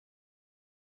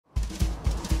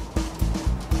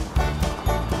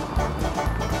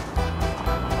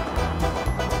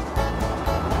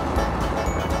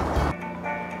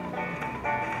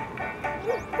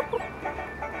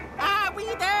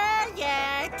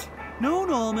No,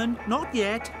 Norman, not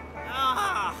yet.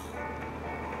 Ah.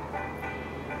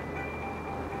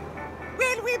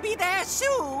 Will we be there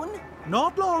soon?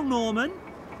 Not long, Norman.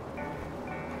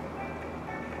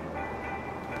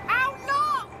 How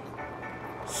long?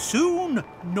 Soon,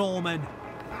 Norman.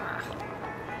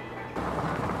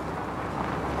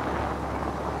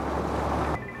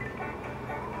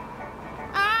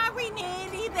 Are we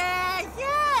nearly there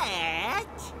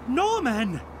yet?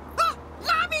 Norman! Ah,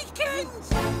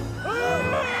 Lambikins! Oh,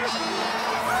 no!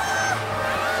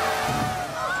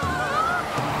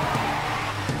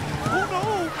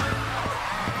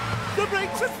 The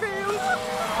brakes have failed!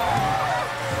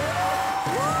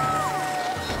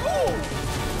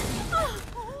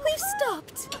 We've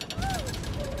stopped.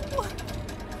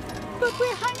 But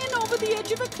we're hanging over the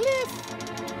edge of a cliff.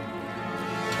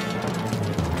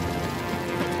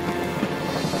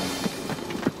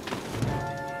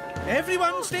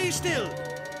 Everyone stay still.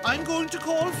 I'm going to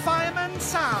call Fireman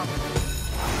Sam.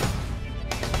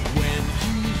 When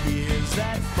he hears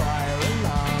that fire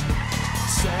alarm,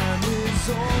 Sam is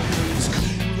always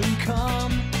cool and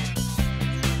calm.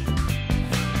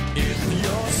 If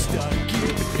you're stuck,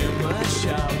 give him a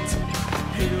shout.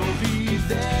 He'll be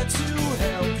there to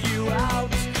help you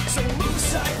out. So move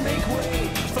aside, make way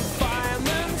for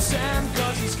Fireman Sam,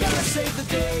 'cause he's gonna save the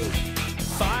day.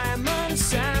 Fireman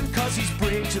Sam, 'cause he's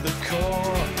brave to the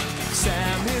core.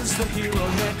 Sam is the hero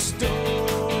next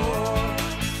door.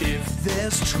 If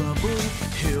there's trouble,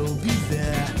 he'll be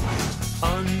there,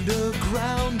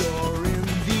 underground or in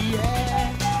the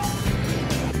air.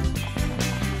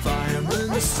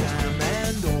 Fireman Sam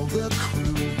and all the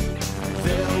crew,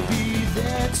 they'll be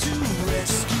there to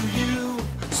rescue you.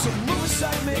 So move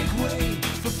aside, make way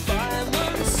for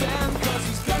Fireman Sam, 'cause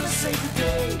he's gonna save the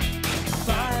day.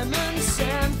 Fireman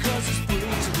Sam, 'cause he's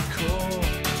brave to the core.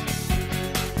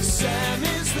 Sam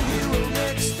is the hero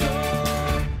next door.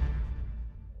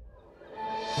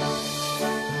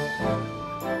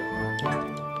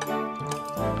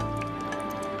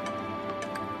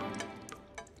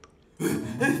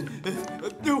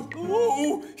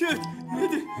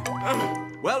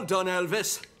 Well done,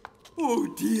 Elvis. Oh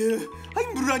dear,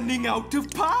 I'm running out of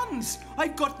pans.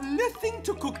 I've got nothing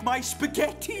to cook my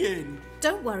spaghetti in.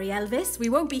 Don't worry, Elvis. We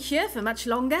won't be here for much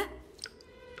longer.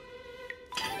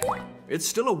 It's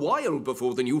still a while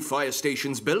before the new fire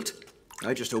station's built.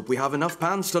 I just hope we have enough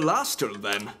pans to last till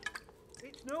then.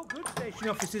 It's no good, Station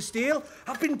Officer Steele.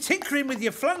 I've been tinkering with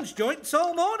your flange joints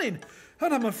all morning.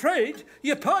 And I'm afraid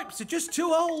your pipes are just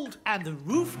too old. And the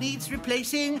roof needs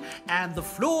replacing, and the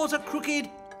floors are crooked.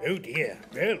 Oh dear.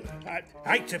 Well,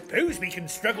 I suppose we can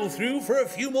struggle through for a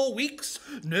few more weeks.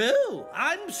 No,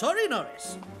 I'm sorry,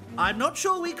 Norris. I'm not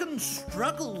sure we can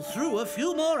struggle through a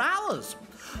few more hours.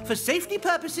 For safety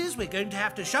purposes, we're going to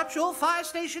have to shut your fire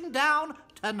station down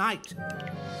tonight.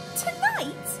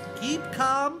 Tonight? Keep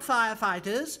calm,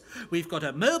 firefighters. We've got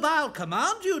a mobile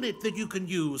command unit that you can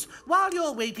use while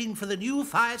you're waiting for the new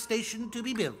fire station to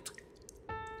be built.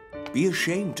 Be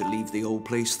ashamed to leave the old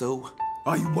place, though.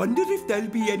 I wonder if there'll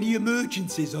be any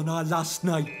emergencies on our last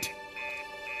night.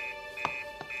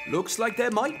 Looks like there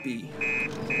might be.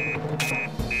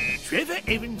 Trevor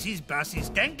Evans's bus is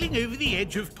dangling over the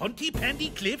edge of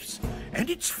Pontypandy cliffs, and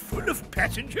it's full of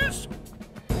passengers.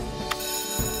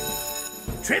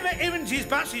 Trevor Evans's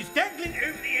bus is dangling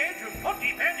over the edge of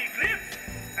Pontypandy cliffs,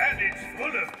 and it's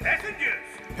full of passengers.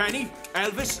 Penny,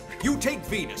 Elvis, you take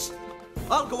Venus.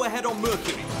 I'll go ahead on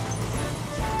Mercury.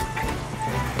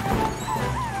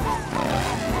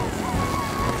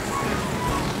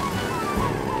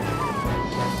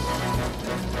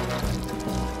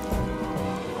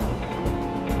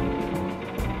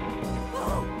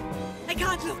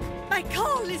 My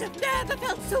collies have never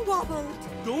felt so wobbled.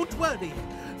 Don't worry.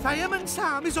 Fireman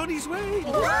Sam is on his way.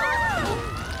 Wow!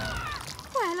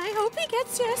 Well, I hope he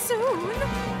gets here soon.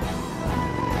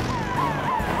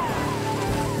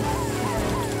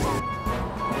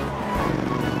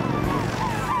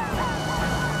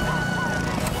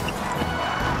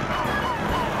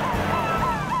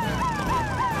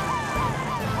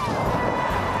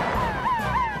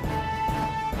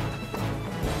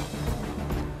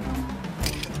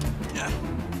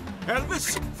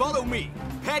 Elvis, follow me.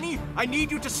 Penny, I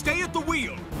need you to stay at the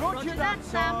wheel. Roger that,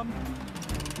 Sam.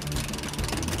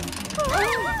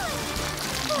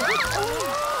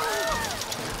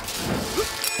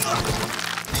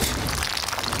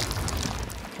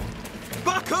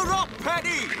 Back her up,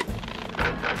 Penny!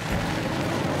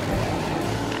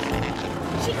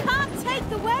 She can't take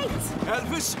the weight.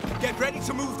 Elvis, get ready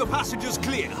to move the passengers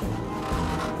clear.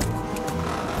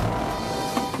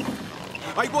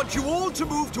 I want you all to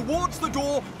move towards the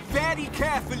door very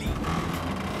carefully.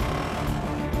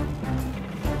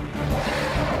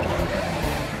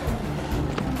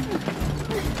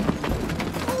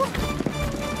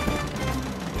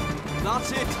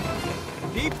 That's it.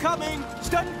 Keep coming.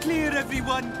 Stand clear,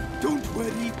 everyone. Don't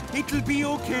worry, it'll be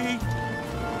okay.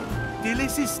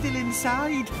 Dilys is still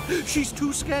inside. She's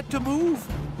too scared to move.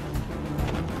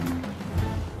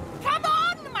 Come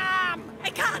on, Mom!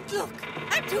 I can't look.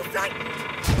 I'm too frightened.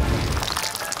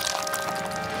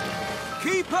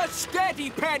 Keep her steady,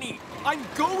 Penny. I'm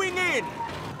going in.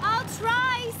 I'll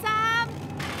try, Sam.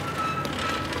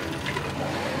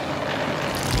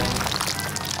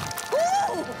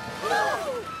 Ooh!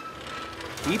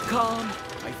 Keep calm.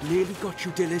 I've nearly got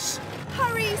you, Dilys.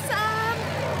 Hurry, Sam.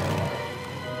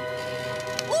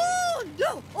 Oh,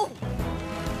 no. Oh.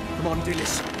 Come on,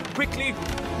 Dilys. Quickly.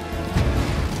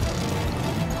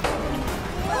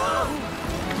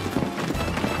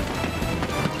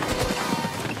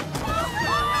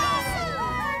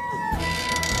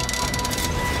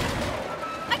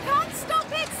 I can't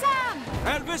stop it, Sam.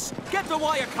 Elvis, get the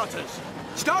wire cutters.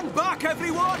 Stand back,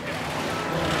 everyone.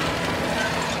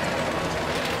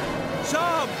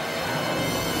 Sam!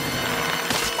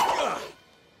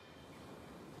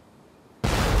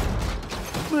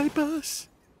 My bus.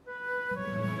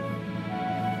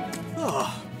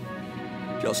 Ah,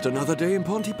 just another day in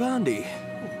Pontypandy.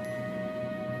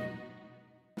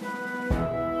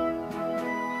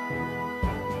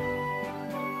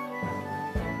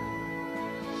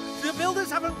 The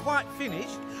builders haven't quite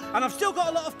finished, and I've still got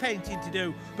a lot of painting to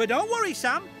do. But don't worry,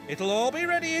 Sam. It'll all be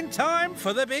ready in time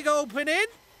for the big opening.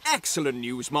 Excellent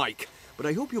news, Mike. But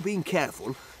I hope you're being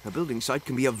careful. A building site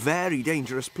can be a very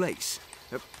dangerous place.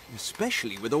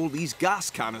 Especially with all these gas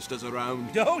canisters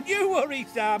around. Don't you worry,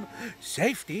 Sam.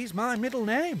 Safety's my middle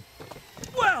name.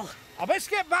 Well, I best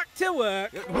get back to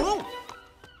work. Whoa!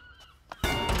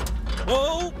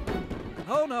 Oh!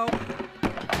 Oh, no.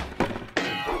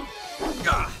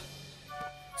 Ah.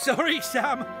 Sorry,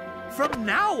 Sam. From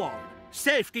now on,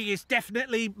 safety is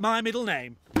definitely my middle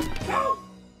name.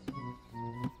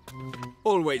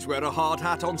 Always wear a hard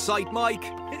hat on site, Mike.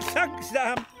 Thanks,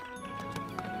 Sam.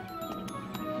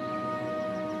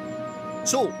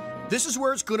 So, this is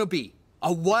where it's gonna be.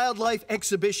 A wildlife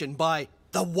exhibition by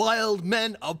the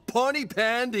Wildmen of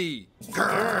Pontypandy.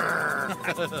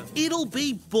 It'll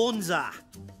be bonza.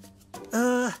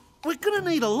 We're gonna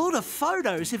need a lot of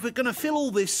photos if we're gonna fill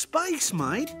all this space,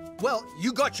 mate. Well,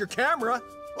 you got your camera.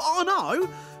 I know,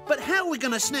 but how are we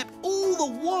gonna snap all the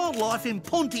wildlife in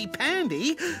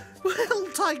Pontypandy? Well, it'll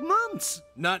take months.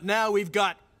 Not now, we've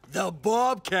got the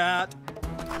bobcat.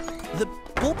 The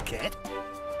bobcat?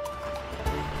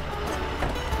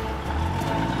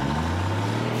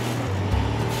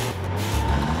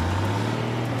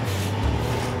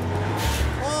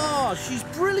 Oh, she's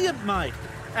brilliant, mate.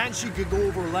 And she could go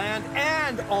over land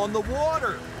and on the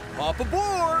water. Hop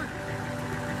aboard.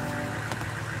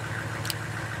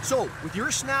 So, with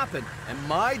your snapping and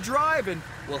my driving,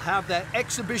 we'll have that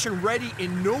exhibition ready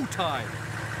in no time.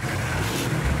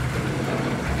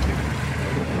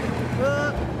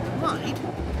 Mate,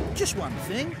 just one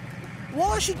thing.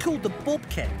 Why is she called the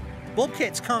bobcat?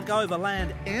 Bobcats can't go over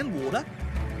land and water.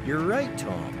 You're right,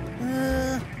 Tom.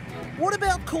 What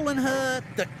about calling her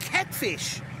the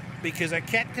catfish? Because a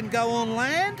cat can go on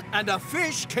land? And a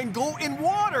fish can go in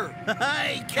water.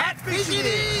 Hey, catfish it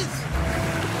is!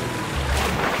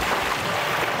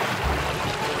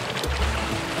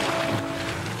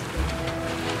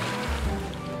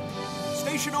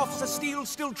 Station Officer Steele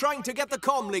still trying to get the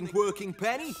comlink working,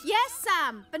 Penny? Yes,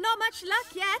 Sam, but not much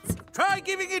luck yet. Try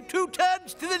giving it 2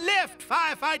 turns to the left,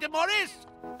 Firefighter Morris.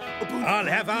 I'll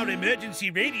have our emergency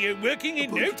radio working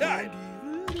in no time.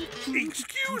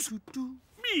 Excuse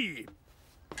me.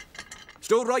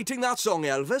 Still writing that song,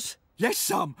 Elvis? Yes,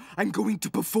 Sam. I'm going to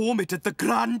perform it at the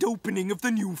grand opening of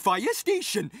the new fire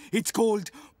station. It's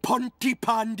called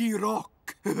Pontypandy Rock.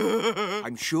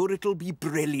 I'm sure it'll be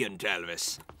brilliant,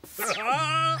 Elvis.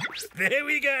 There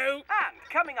we go. And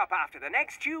coming up after the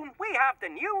next tune, we have the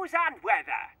news and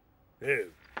weather. Oh,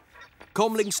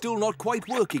 Comlink's still not quite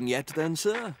working yet, then,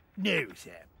 sir? no,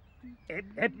 sir.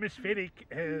 Atmospheric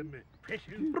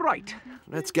pressure. Right.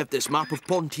 Let's get this map of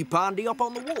Pontypandy up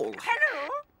on the wall. Hello?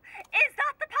 Is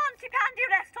that the Pontypandy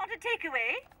restaurant and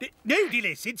takeaway? No,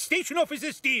 Dilys, it's Station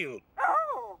Officer Steele.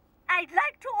 Oh, I'd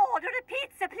like to order a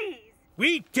pizza, please.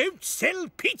 We don't sell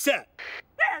pizza.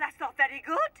 Well, that's not very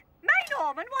good. My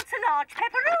Norman wants a large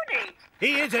pepperoni.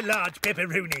 Here's a large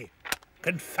pepperoni.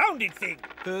 Confounded thing.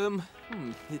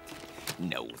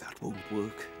 No, that won't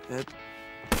work.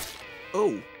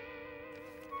 Oh.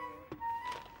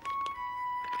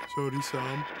 Sorry,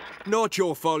 Sam. Not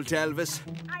your fault, Elvis.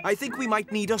 I think we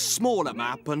might need a smaller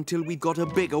map until we've got a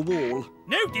bigger wall.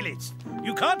 No, Dilys.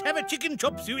 You can't have a chicken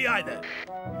chop suey either.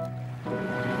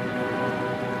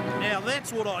 Now, that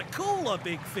That's what I call a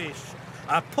big fish.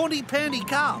 A Pontypandy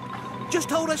carp. Just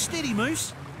hold her steady,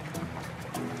 Moose.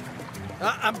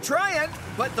 I'm trying,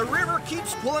 but the river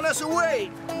keeps pulling us away.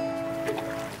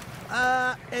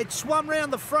 It swum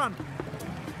round the front.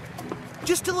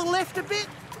 Just to the left a bit.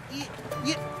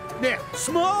 Yeah. Now,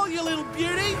 smile, you little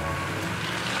beauty.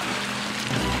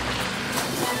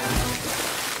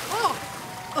 Oh!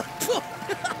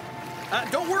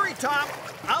 Don't worry, Tom.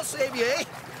 I'll save you, eh?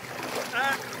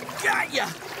 Got ya!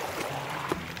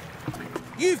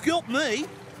 You've got me,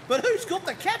 but who's got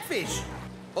the catfish?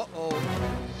 Uh-oh.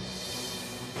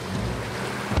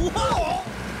 Whoa!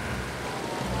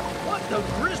 What, the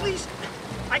grizzlies?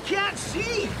 I can't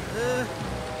see!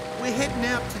 We're heading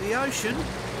out to the ocean.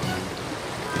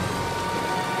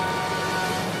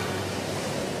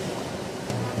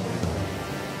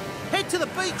 Head to the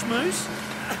beach, Moose.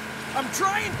 I'm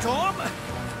trying, Tom,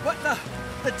 but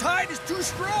the tide is too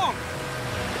strong.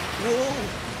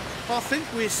 Whoa! I think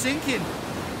we're sinking.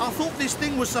 I thought this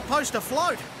thing was supposed to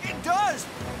float. It does,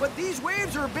 but these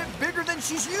waves are a bit bigger than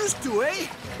she's used to, eh?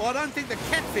 I don't think the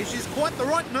catfish is quite the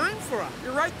right name for her.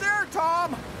 You're right there,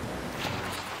 Tom.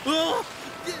 Oh,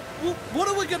 what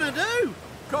are we gonna do?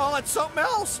 Call it something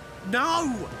else.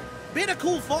 No! Better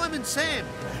call Fireman Sam.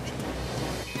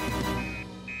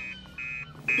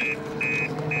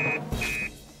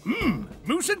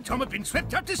 Moose and Tom have been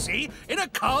swept out to sea in a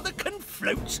car that can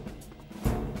float.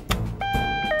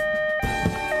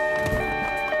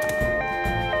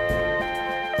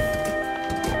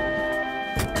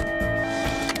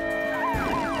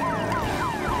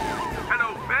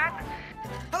 Hello, Ben.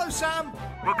 Hello, Sam.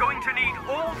 We're going to need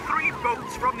all 3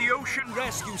 boats from the Ocean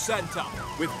Rescue Centre.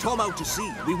 With Tom out to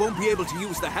sea, we won't be able to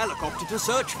use the helicopter to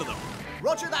search for them.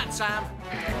 Roger that, Sam.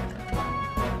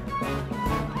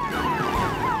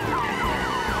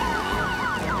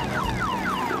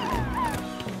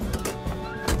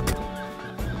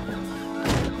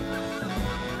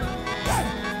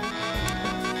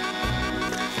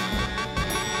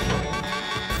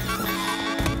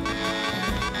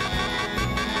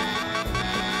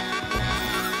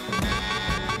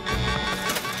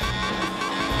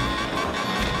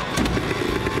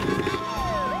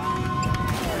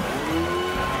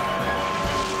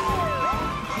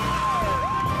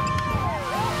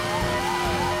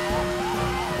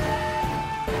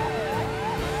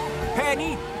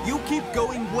 Penny, you keep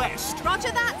going west.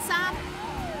 Roger that, Sam.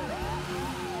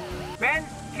 Ben,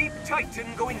 keep tight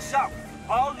and going south.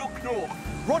 I'll look north.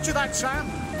 Roger that, Sam.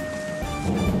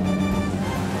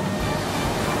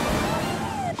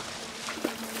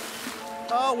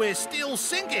 Oh, we're still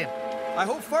sinking. I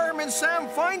hope Fireman Sam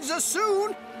finds us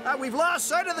soon. We've lost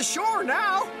sight of the shore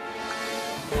now.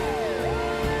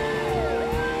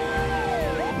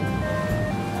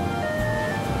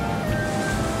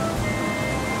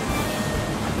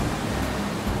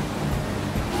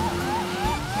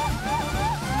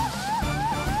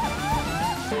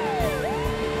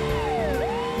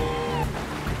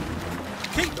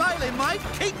 Keep bailing, mate.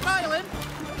 Keep bailing.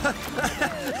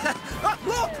 Ah,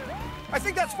 look! I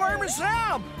think that's Fireman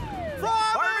Sam!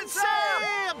 Fireman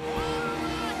Sam!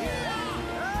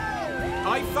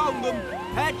 I found them.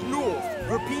 Head north.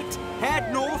 Repeat,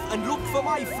 head north and look for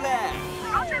my flare.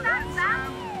 Roger that,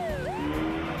 Sam.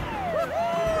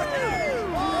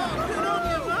 Oh, good on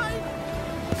you,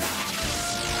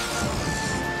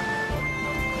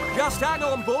 mate. Just hang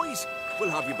on, boys.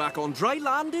 We'll have you back on dry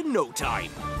land in no time.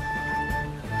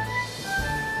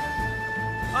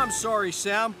 I'm sorry,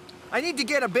 Sam. I need to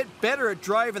get a bit better at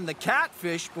driving the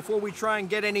catfish before we try and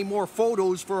get any more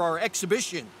photos for our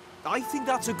exhibition. I think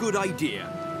that's a good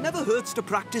idea. Never hurts to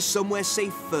practice somewhere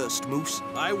safe first, Moose.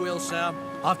 I will, Sam.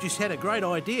 I've just had a great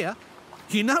idea.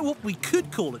 You know what we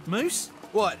could call it, Moose?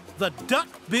 What? The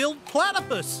duck-billed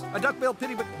platypus. A duck-billed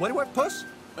what puss?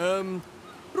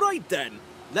 Right then.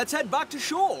 Let's head back to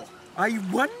shore. I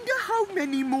wonder how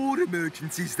many more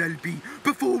emergencies there'll be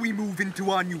before we move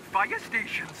into our new Fire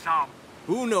station, Sam.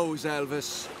 Who knows,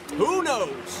 Elvis? Who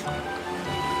knows?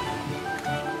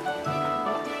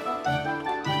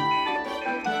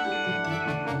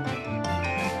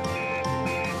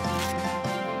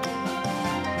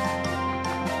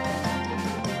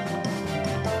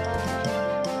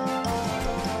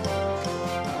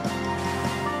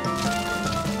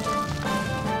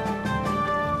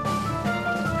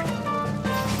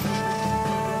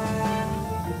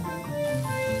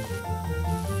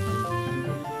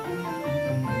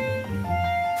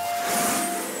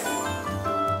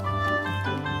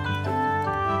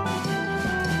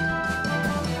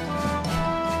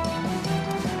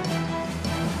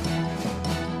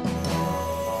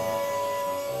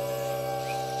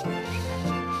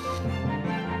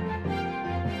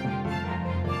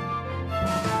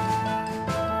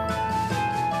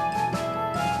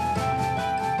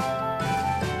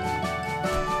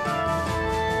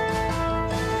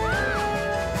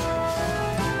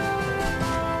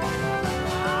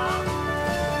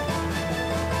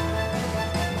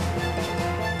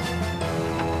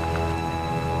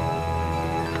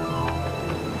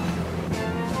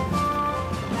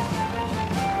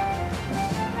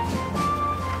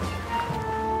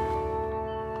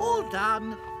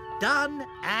 done, done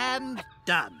and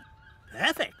done.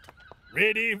 Perfect.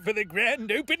 Ready for the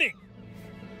grand opening.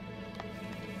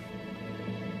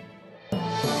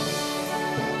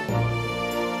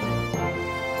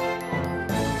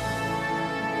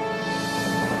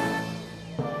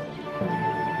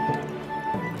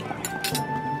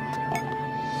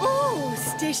 Oh,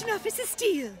 Station Officer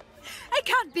Steele. I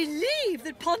can't believe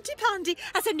that Pontypandy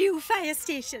has a new fire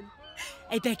station.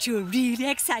 I bet you're really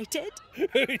excited.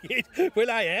 Well,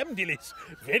 I am, Dillis.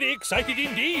 Very excited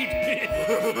indeed. Here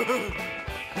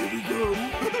we go.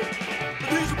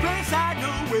 There's a place I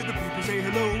know where the people say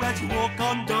hello as you walk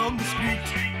on down the street.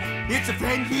 It's a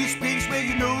friendly space where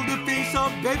you know the face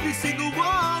of every single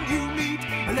one you meet.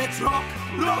 And let's rock,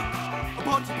 rock, a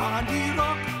Pontypandy,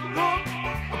 rock, rock,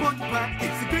 a Pontypandy.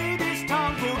 It's the greatest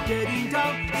town for getting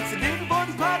down. It's a little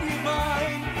Pontypandy of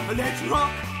mine. And let's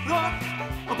rock, rock,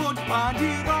 a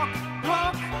Pontypandy, rock,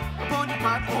 rock, a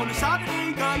Pontypandy. On a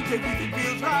Saturday night, everything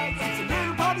feels right. It's a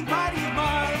little Pontypandy of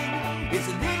mine. It's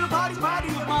a little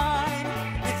Pontypandy of mine.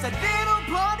 It's a little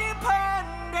Pontypandy.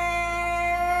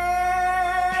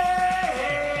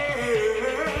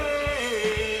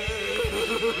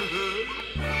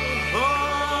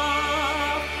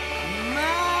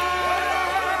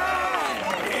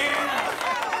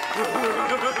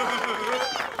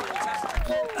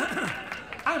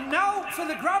 And now for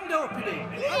the grand opening.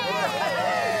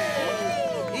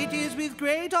 It is with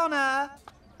great honour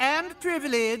and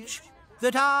privilege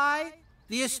that I,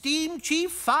 the esteemed Chief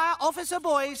Fire Officer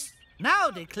Boyce, now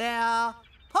declare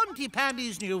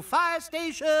Pontypandy's new fire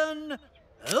station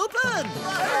open.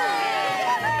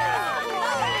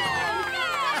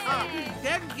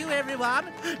 Thank you, everyone.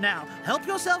 Now, help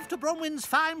yourself to Bromwin's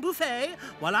fine buffet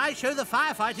while I show the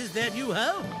firefighters their new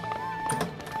home.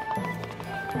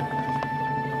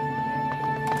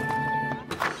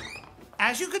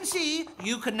 As you can see,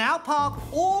 you can now park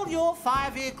all your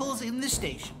fire vehicles in the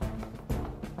station.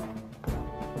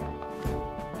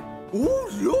 Oh,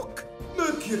 look!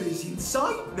 Mercury's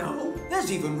inside now.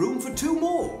 There's even room for 2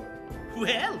 more.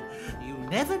 Well, you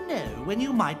never know when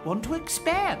you might want to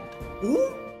expand.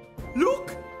 Oh,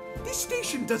 look! This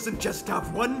station doesn't just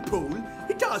have 1 pole,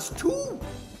 it has 2.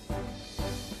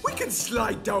 We can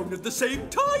slide down at the same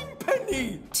time,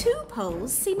 Penny! 2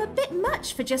 poles seem a bit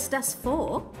much for just us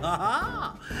 4.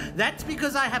 Aha! That's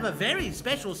because I have a very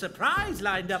special surprise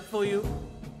lined up for you.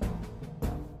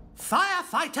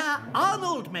 Firefighter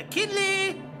Arnold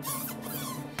McKinley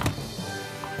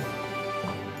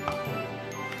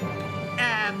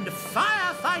and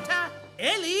Firefighter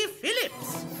Ellie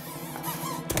Phillips.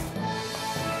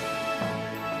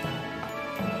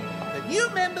 The new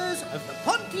members of the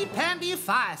Pontypandy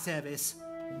Fire Service.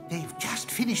 They've just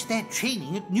finished their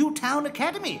training at Newtown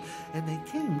Academy, and they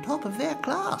came top of their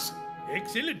class.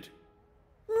 Excellent.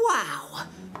 Wow!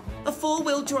 A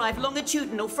 4-wheel drive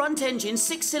longitudinal front engine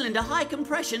 6-cylinder high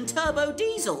compression turbo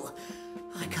diesel.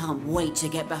 I can't wait to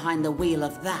get behind the wheel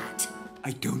of that.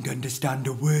 I don't understand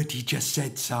a word he just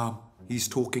said, Sam. He's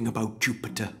talking about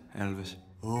Jupiter, Elvis.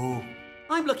 Oh.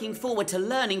 I'm looking forward to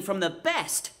learning from the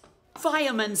best.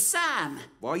 Fireman Sam.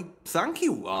 Why, thank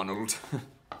you, Arnold.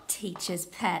 Teacher's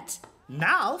pet.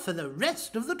 Now for the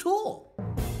rest of the tour.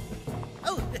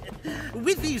 Oh,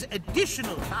 with these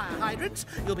additional fire hydrants,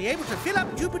 you'll be able to fill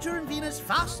up Jupiter and Venus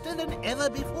faster than ever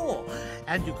before.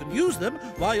 And you can use them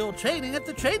while you're training at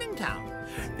the training town.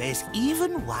 There's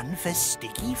even one for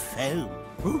sticky foam.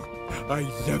 Oh, I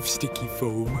love sticky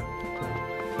foam.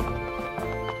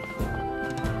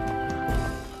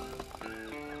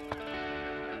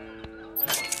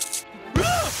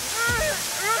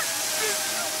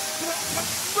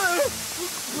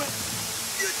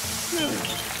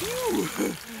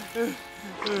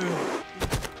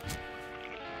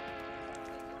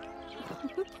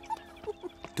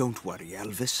 Don't worry,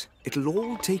 Elvis. It'll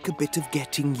all take a bit of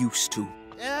getting used to.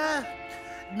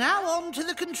 Now on to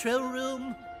the control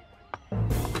room.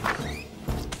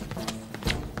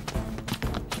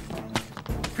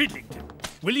 Pridlington,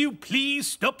 will you please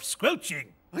stop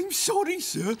squelching? I'm sorry,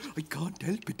 sir. I can't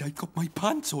help it. I got my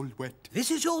pants all wet.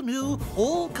 This is your new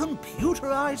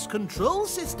all-computerized control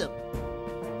system.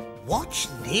 Watch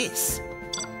this.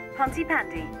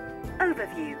 Pontypandy,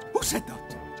 overview. Who said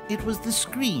that? It was the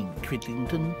screen,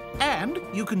 Cridlington. And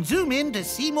you can zoom in to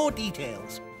see more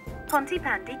details.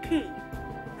 Pontypandy Key,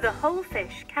 the Whole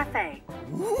Fish Cafe.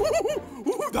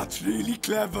 Ooh, that's really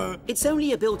clever. It's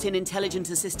only a built-in intelligent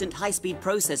assistant high-speed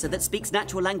processor that speaks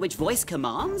natural language voice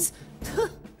commands.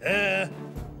 A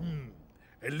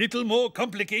little more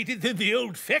complicated than the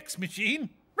old fax machine.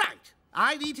 Right.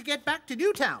 I need to get back to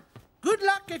Newtown. Good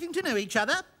luck getting to know each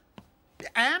other.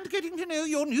 And getting to know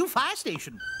your new fire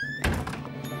station.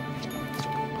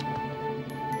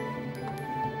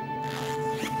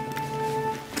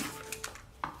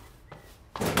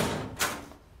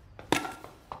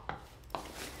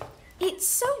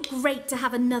 great to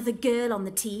have another girl on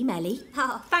the team, Ellie.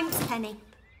 Oh, thanks, Penny.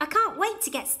 I can't wait to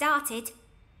get started.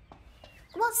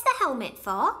 What's the helmet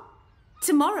for?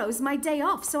 Tomorrow's my day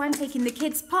off, so I'm taking the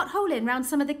kids potholing round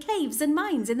some of the caves and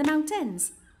mines in the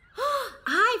mountains.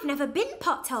 I've never been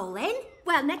potholing.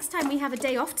 Well, next time we have a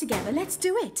day off together, let's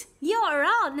do it. You're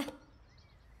on.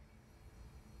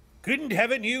 Couldn't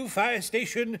have a new fire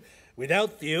station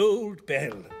without the old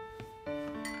bell.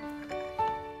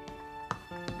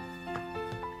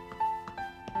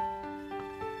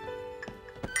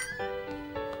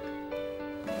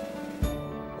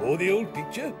 Or the old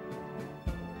picture?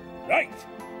 Right.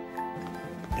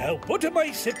 Now, what am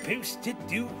I supposed to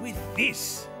do with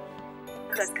this?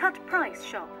 The cut price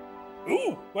shop.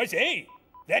 Ooh, I say,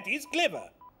 that is clever.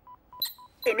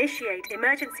 Initiate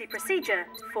emergency procedure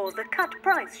for the cut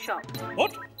price shop.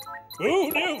 What?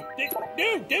 Oh, no,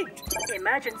 no, don't.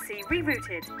 Emergency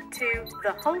rerouted to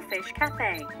the Wholefish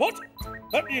Cafe. What?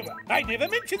 I never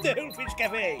mentioned the Wholefish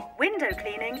Cafe. Window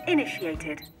cleaning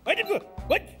initiated.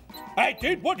 What? I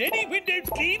don't want any windows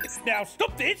cleaned. Now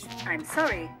stop this. I'm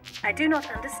sorry. I do not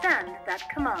understand that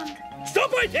command.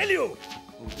 Stop, I tell you!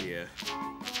 Oh, dear.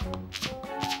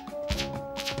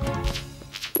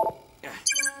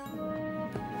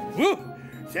 Whew.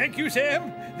 Thank you,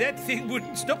 Sam. That thing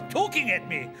wouldn't stop talking at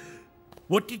me.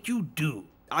 What did you do?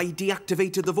 I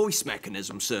deactivated the voice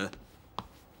mechanism, sir.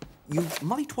 You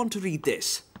might want to read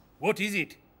this. What is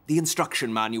it? The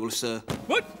instruction manual, sir.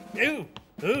 What?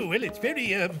 Oh, well, it's very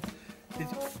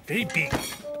big.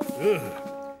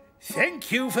 Oh.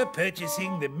 Thank you for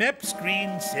purchasing the Map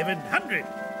Screen 700.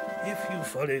 If you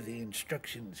follow the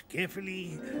instructions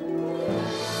carefully... Ooh.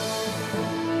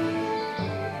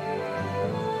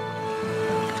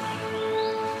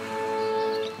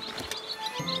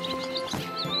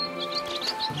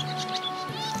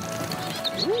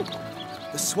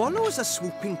 The swallows are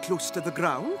swooping close to the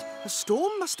ground. A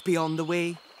storm must be on the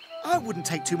way. I wouldn't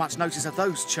take too much notice of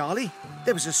those, Charlie.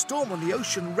 There was a storm on the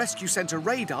Ocean Rescue Centre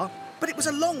radar, but it was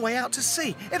a long way out to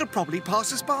sea. It'll probably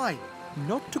pass us by.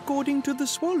 Not according to the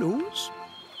swallows.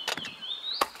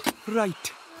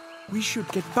 Right. We should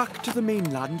get back to the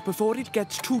mainland before it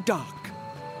gets too dark.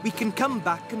 We can come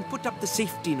back and put up the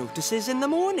safety notices in the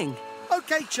morning.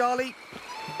 OK, Charlie.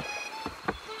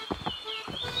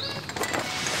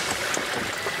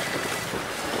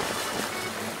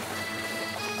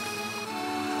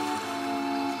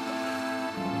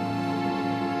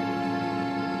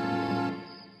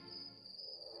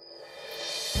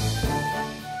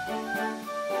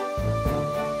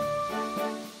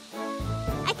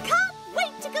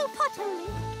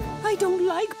 I don't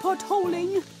like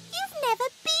potholing. You've never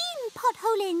been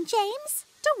potholing, James.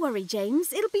 Don't worry,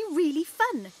 James. It'll be really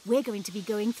fun. We're going to be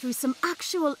going through some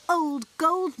actual old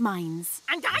gold mines.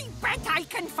 And I bet I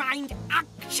can find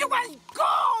actual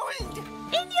gold!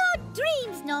 In your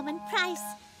dreams, Norman Price.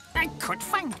 I could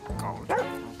find gold.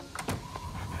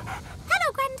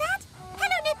 Hello, Grandad.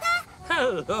 Hello,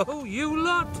 Nipper. Hello, you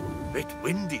lot. Bit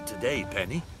windy today,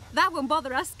 Penny. That won't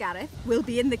bother us, Gareth. We'll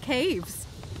be in the caves.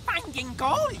 Finding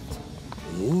gold.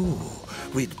 Ooh,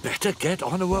 we'd better get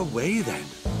on our way then.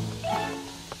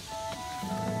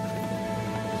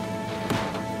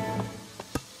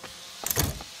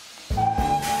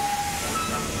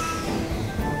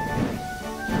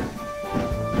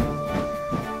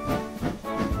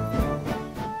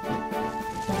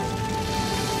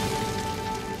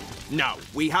 Now,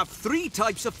 we have 3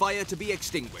 types of fire to be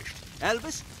extinguished.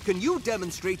 Elvis, can you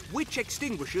demonstrate which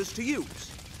extinguishers to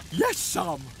use? Yes,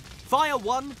 Sam. Fire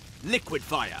 1, liquid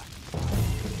fire.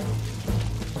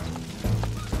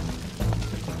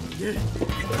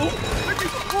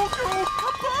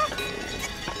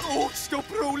 Oh, stop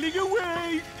rolling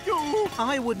away. Oh.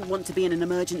 I wouldn't want to be in an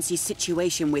emergency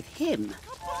situation with him.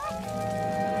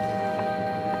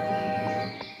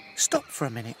 Stop for a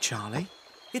minute, Charlie.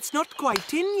 It's not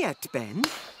quite in yet, Ben.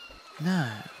 No.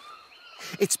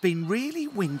 It's been really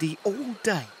windy all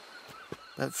day.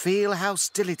 But feel how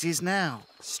still it is now.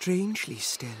 Strangely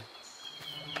still.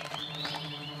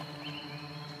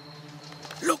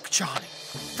 Look, Charlie.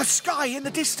 The sky in the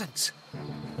distance.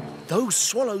 Those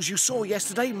swallows you saw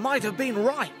yesterday might have been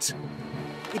right.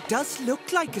 It does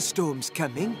look like a storm's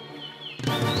coming.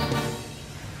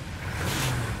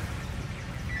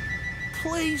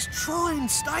 Please try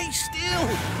and stay still.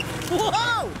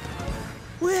 Whoa!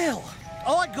 Well,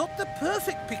 I got the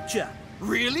perfect picture.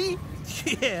 Really?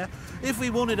 Yeah, if we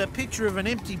wanted a picture of an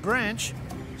empty branch.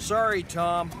 Sorry,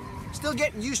 Tom. Still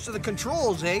getting used to the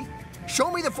controls, eh?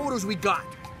 Show me the photos we got.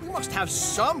 We must have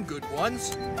some good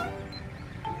ones.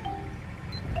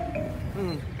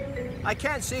 I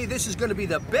can't say this is going to be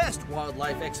the best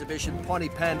wildlife exhibition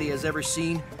Pontypandy has ever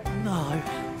seen. No.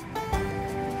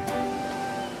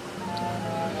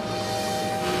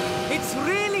 It's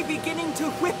really beginning to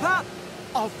whip up.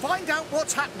 I'll find out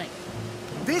what's happening.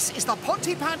 This is the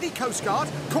Pontypandy Coast Guard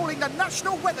calling the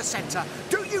National Weather Centre.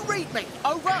 Do you read me?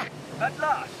 Over. At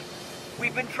last.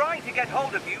 We've been trying to get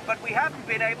hold of you, but we haven't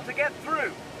been able to get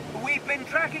through. We've been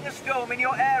tracking a storm in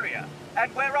your area,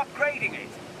 and we're upgrading it.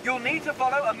 You'll need to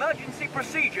follow emergency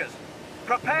procedures.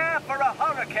 Prepare for a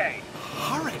hurricane.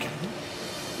 Hurricane?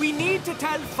 We need to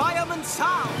tell Fireman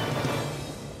Sam.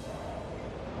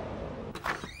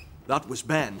 That was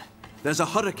Ben. There's a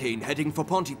hurricane heading for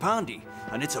Pontypandy,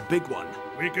 and it's a big one.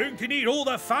 We're going to need all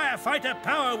the firefighter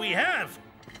power we have.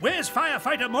 Where's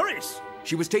Firefighter Morris?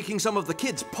 She was taking some of the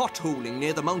kids potholing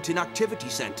near the Mountain Activity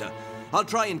Centre. I'll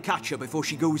try and catch her before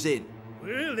she goes in.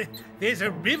 Well, there's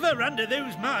a river under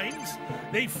those mines.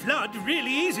 They flood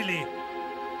really easily.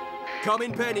 Come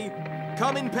in, Penny.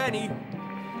 Come in, Penny.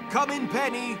 Come in,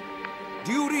 Penny.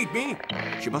 Do you read me?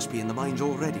 She must be in the mines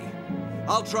already.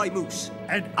 I'll try Moose.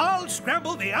 And I'll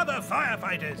scramble the other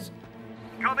firefighters.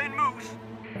 Come in, Moose.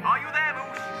 Are you there,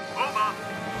 Moose? Over.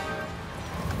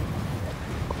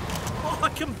 Oh, I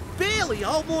can barely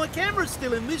hold my camera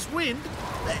still in this wind.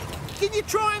 Can you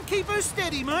try and keep her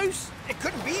steady, Moose? It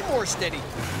couldn't be more steady.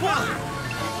 What?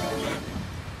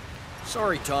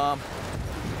 Sorry, Tom.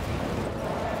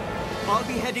 I'll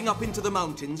be heading up into the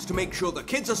mountains to make sure the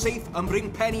kids are safe and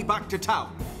bring Penny back to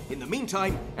town. In the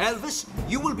meantime, Elvis,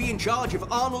 you will be in charge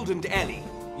of Arnold and Ellie.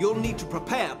 You'll need to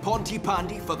prepare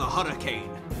Pontypandy for the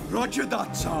hurricane. Roger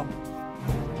that, Sam.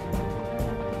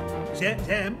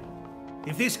 Sam,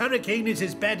 if this hurricane is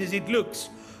as bad as it looks,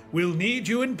 we'll need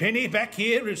you and Penny back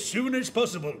here as soon as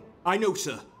possible. I know,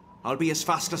 sir. I'll be as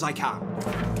fast as I can.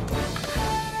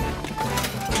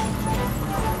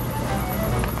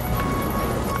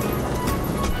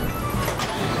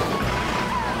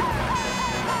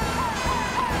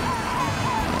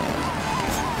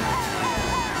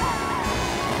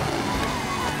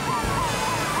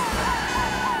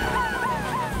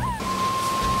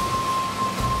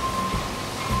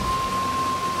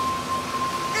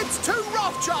 It's too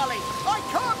rough, Charlie. I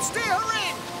can't steer her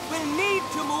in. We'll need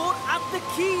to moor at the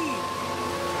quay.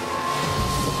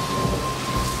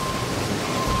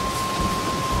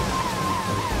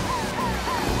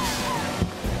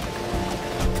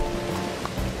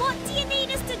 What do you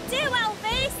need us to do,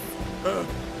 Elvis?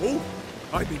 Oh,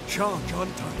 I'm in charge,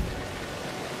 aren't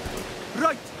I?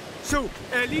 Right, so,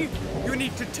 Ellie, you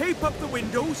need to tape up the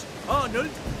windows. Arnold,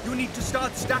 you need to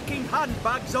start stacking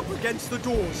handbags up against the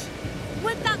doors.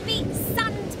 Would that be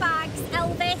sandbags,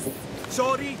 Elvis?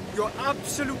 Sorry, you're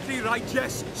absolutely right,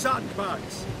 yes,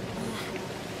 sandbags.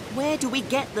 Where do we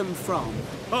get them from?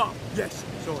 Ah, yes,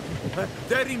 sorry.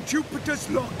 They're in Jupiter's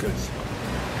lockers.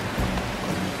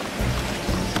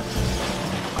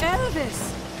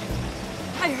 Elvis!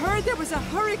 I heard there was a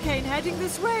hurricane heading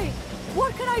this way.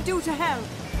 What can I do to help?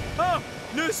 Ah,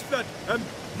 Nurse Flood,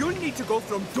 you'll need to go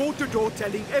from door to door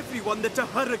telling everyone that a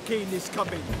hurricane is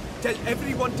coming. Tell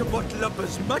everyone to bottle up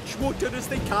as much water as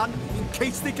they can in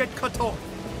case they get cut off.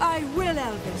 I will,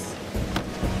 Elvis.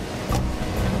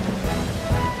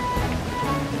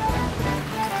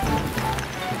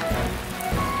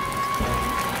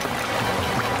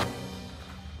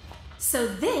 So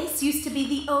this used to be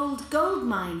the old gold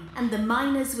mine, and the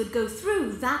miners would go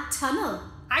through that tunnel.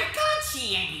 I can't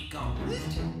see any gold.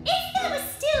 If there was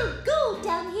still gold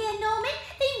down here, Norman,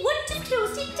 they wouldn't have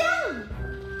closed it down.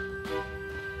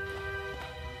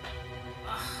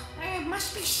 There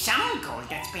must be some gold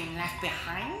that's been left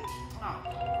behind.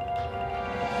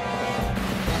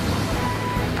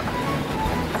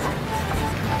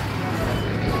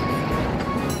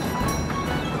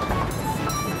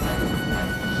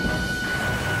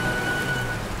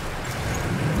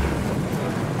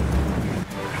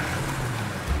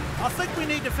 I think we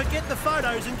need to forget the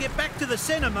photos and get back to the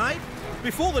centre, mate,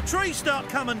 before the trees start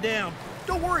coming down.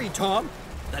 Don't worry, Tom.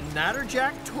 The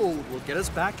Natterjack Toad will get us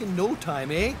back in no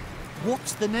time, eh?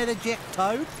 What's the Natterjack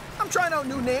Toad? I'm trying out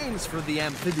new names for the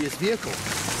amphibious vehicle.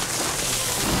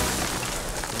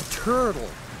 The turtle.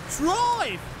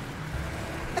 Drive!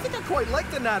 I think I quite like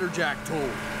the Natterjack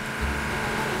Toad.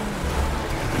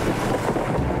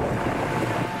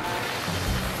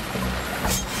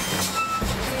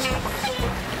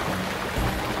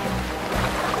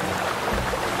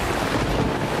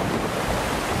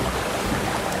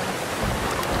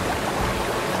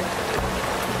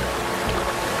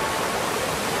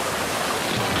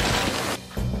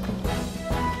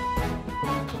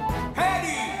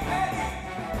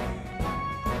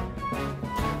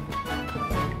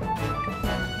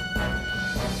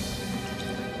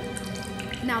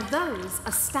 Now those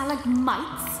are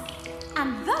stalagmites,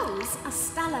 and those are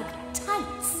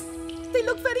stalactites. They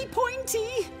look very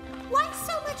pointy. Why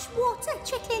so much water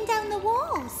trickling down the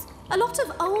walls? A lot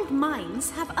of old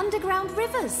mines have underground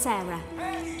rivers, Sarah.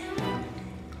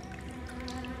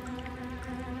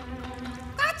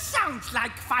 That sounds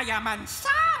like Fireman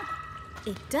Sam.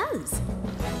 It does.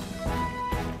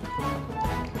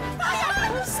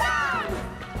 Fireman Sam!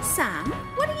 Sam,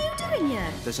 what are you doing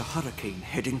here? There's a hurricane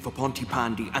heading for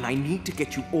Pontypandy, and I need to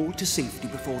get you all to safety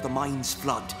before the mines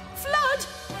flood. Flood?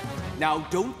 Now,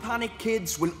 don't panic,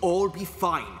 kids. We'll all be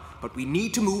fine. But we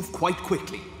need to move quite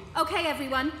quickly. Okay,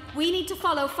 everyone. We need to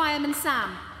follow Fireman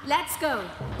Sam. Let's go.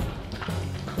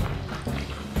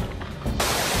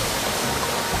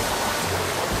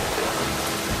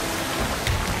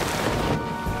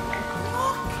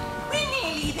 We're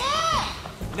nearly there.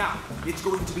 Now, it's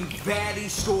going to be very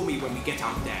stormy when we get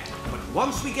out there. But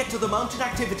once we get to the Mountain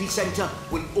Activity Centre,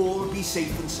 we'll all be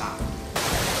safe and sound.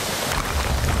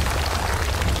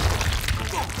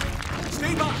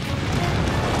 Stay back!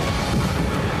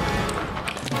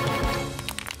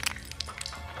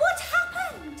 What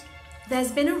happened?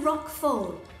 There's been a rock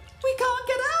fall. We can't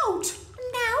get out.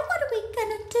 Now what are we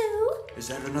gonna do? Is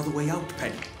there another way out,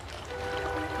 Penny?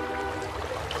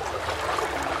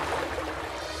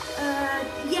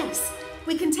 Yes.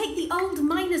 We can take the old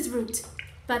miner's route,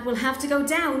 but we'll have to go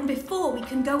down before we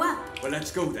can go up. Well,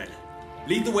 let's go then.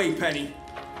 Lead the way, Penny.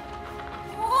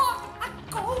 Oh, a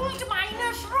gold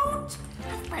miner's route?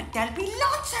 I bet there'll be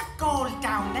lots of gold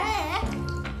down there.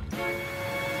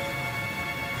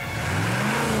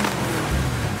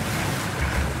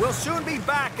 We'll soon be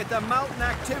back at the Mountain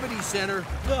Activity Center.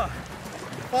 I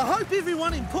hope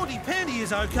everyone in Pontypandy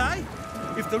is okay.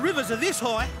 If the rivers are this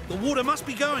high, the water must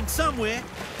be going somewhere.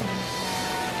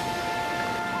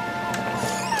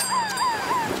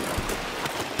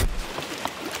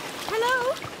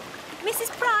 Hello? Mrs.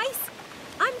 Price?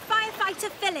 I'm Firefighter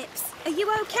Phillips. Are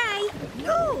you okay?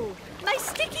 No! My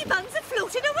sticky buns are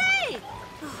floating away!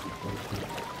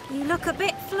 You look a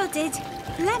bit flooded.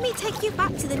 Let me take you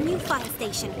back to the new fire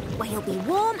station, where you'll be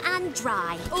warm and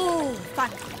dry. Oh,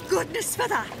 thank goodness for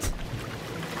that!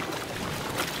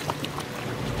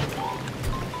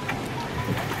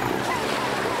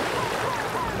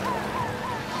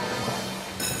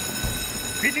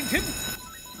 Cridlington?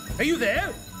 Are you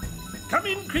there? Come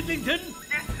in, Cridlington.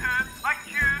 Yes, sir. I'm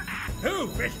here. Oh,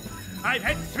 well, I've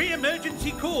had 3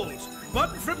 emergency calls.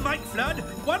 One from Mike Flood,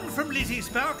 one from Lizzie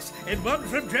Sparks, and one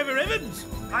from Trevor Evans.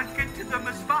 I'll get to them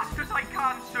as fast as I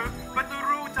can, sir, but the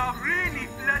roads are really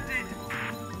flooded.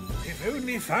 If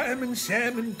only Fireman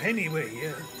Sam and Penny were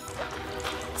here.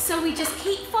 So we just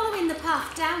keep following the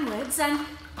path downwards and...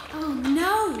 Oh,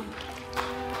 no!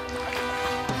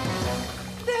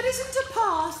 There isn't a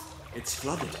path. It's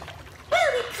flooded.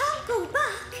 Well, we can't go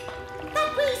back.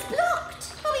 That way's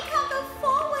blocked, but we can't go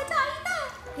forward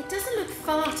either. It doesn't look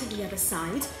far to the other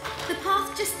side. The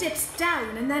path just dips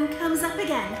down and then comes up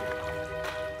again.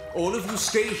 All of you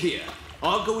stay here.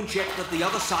 I'll go and check that the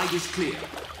other side is clear.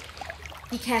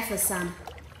 Be careful, Sam.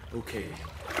 Okay.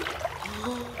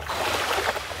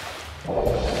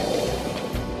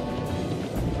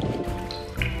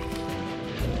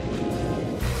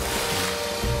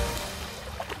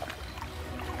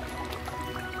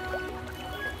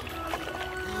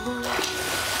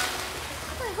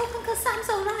 I hope Uncle Sam's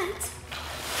all right.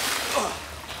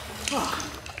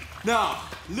 Now,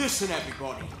 listen,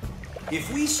 everybody.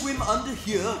 If we swim under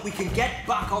here, we can get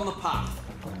back on the path.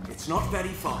 It's not very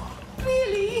far.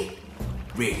 Really?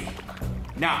 Really.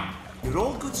 Now, you're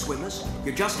all good swimmers.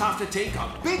 You just have to take a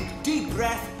big, deep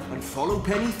breath and follow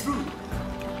Penny through.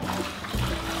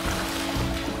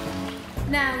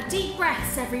 Now, deep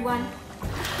breaths, everyone.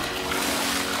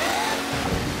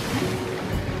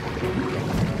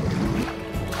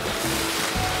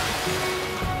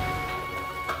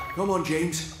 Come on,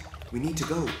 James. We need to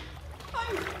go.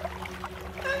 I'm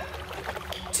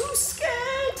too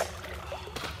scared.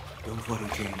 Don't worry,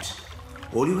 James.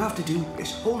 All you have to do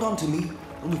is hold on to me,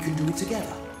 and we can do it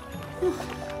together.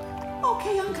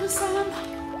 Okay, Uncle Sam.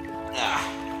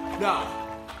 Now,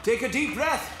 take a deep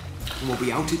breath, and we'll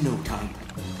be out in no time.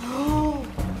 Oh.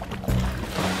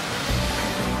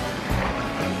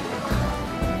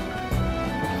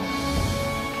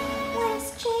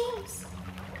 Where's James?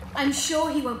 I'm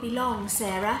sure he won't be long,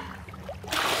 Sarah.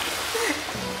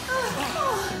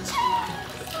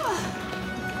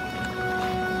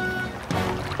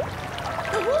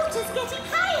 The water's getting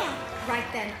higher. Right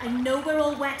then, I know we're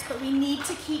all wet, but we need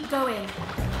to keep going.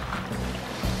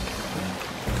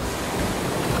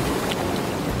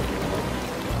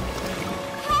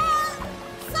 Help!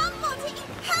 Somebody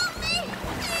help me!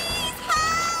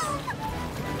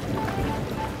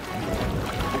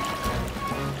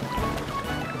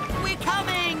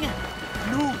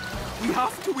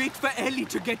 Ellie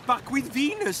to get back with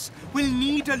Venus. We'll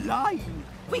need a line.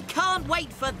 We can't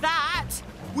wait for that.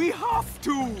 We have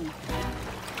to.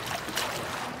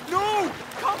 No!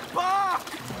 Come back!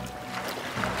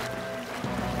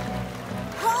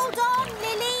 Hold on,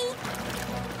 Lily.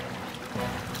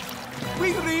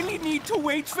 We really need to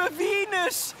wait for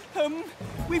Venus.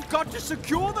 We've got to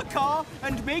secure the car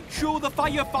and make sure the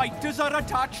firefighters are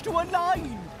attached to a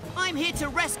line. I'm here to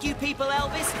rescue people,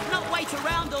 Elvis, not wait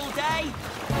around all day.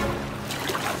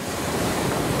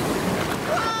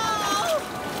 Whoa!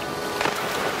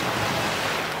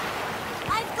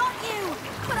 I've got you,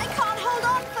 but I can't hold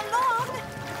on for long.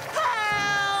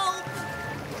 Help!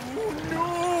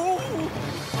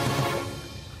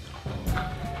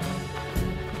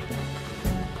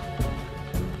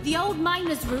 The old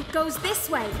miner's route goes this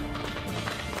way.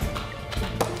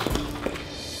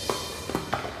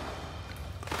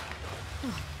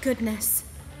 Oh, goodness.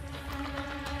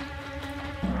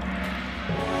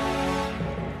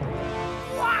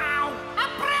 Wow! A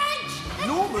bridge!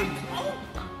 Norman!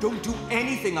 Don't do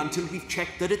anything until we've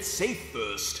checked that it's safe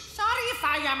first. Sorry,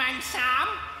 Fireman Sam.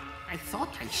 I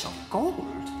thought I saw gold.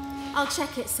 I'll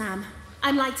check it, Sam.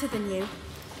 I'm lighter than you.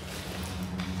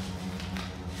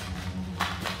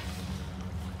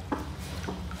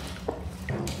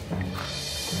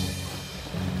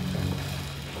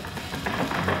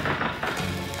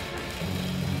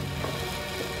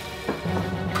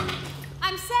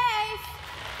 I'm safe.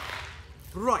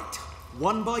 Right,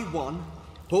 one by one,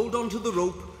 hold on to the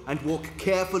rope and walk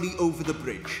carefully over the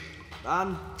bridge.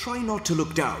 And try not to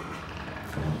look down.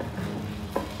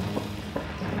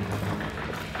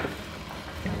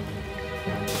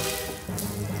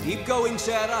 Keep going,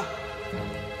 Sarah.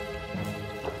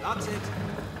 That's it.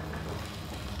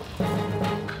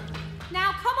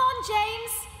 Now, come on,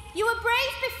 James. You were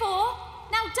brave before.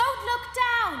 Now, don't look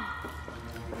down.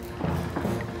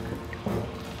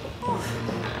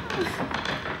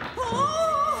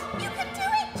 Oh, you can do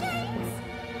it, James.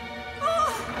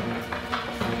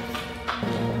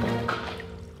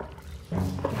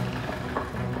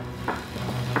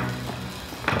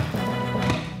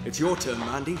 It's your turn,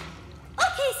 Mandy.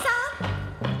 Okay, Sam.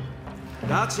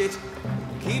 That's it.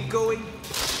 Keep going.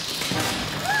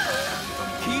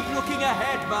 Keep looking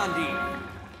ahead, Mandy.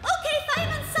 Okay,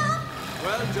 Fireman Sam.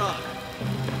 Well done.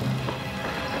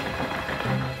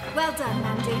 Well done,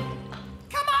 Mandy.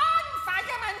 Come on,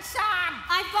 Fireman Sam.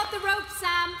 I've got the rope,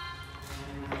 Sam.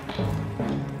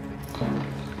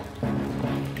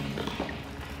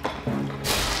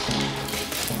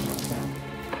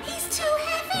 He's too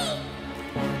heavy.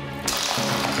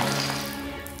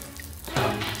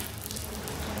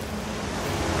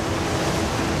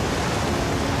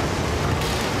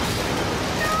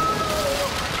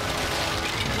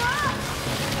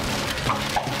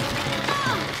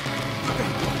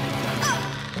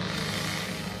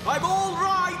 I'm all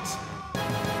right!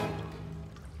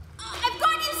 I've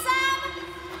got you, Sam.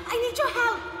 I need your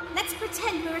help. Let's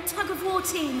pretend we're a tug-of-war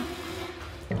team.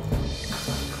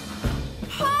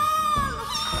 Pull!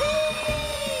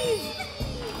 Heave!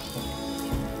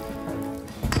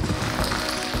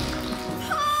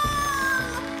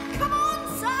 Pull! Come on,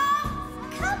 Sam.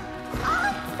 Come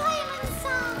on, Fireman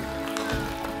Sam.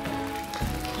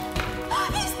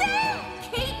 He's there.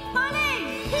 Keep pulling.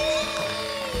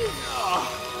 Heave!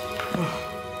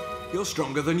 You're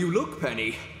stronger than you look,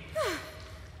 Penny.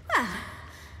 Well,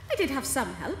 I did have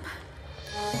some help.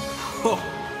 Oh,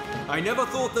 I never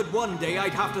thought that one day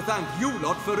I'd have to thank you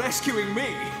lot for rescuing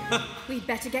me. We'd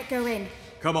better get going.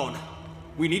 Come on,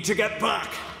 we need to get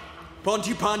back.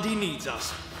 Pontypandy needs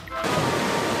us.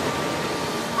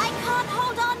 I can't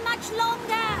hold on much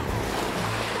longer.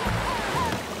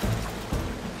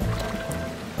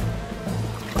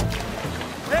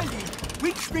 Ellie,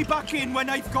 reach me back in when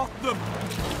I've got them.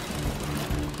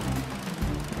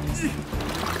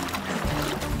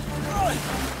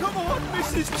 Come on,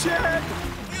 Mrs. Chen.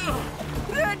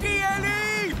 Ready,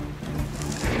 Ellie?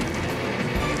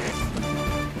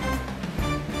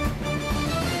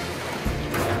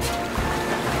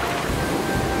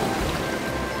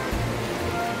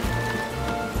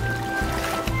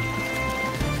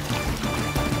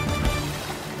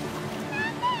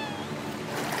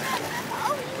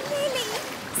 Oh, Lily!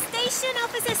 Station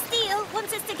Officer Steele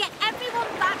wants us to get everyone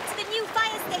back to the new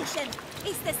fire station.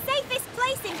 It's the safest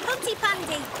place in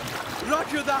Pontypandy.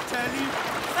 Roger that, Ellie.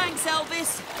 Thanks,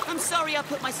 Elvis. I'm sorry I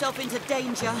put myself into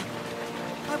danger.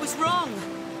 I was wrong.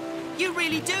 You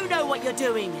really do know what you're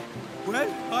doing. Well,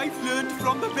 I've learned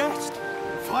from the best.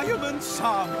 Fireman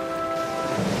Sam.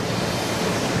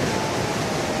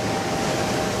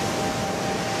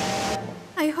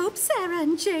 I hope Sarah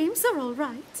and James are all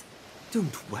right.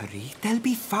 Don't worry, they'll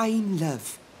be fine,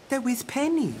 love. They're with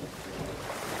Penny.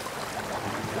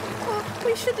 Oh,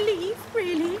 we should leave,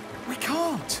 really. We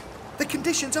can't. The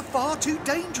conditions are far too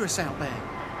dangerous out there.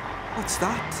 What's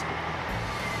that?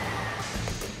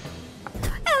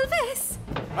 Elvis!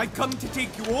 I've come to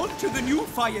take you all to the new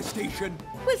fire station.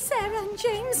 Will Sarah and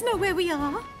James know where we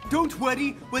are? Don't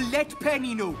worry, we'll let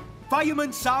Penny know.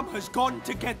 Fireman Sam has gone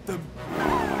to get them.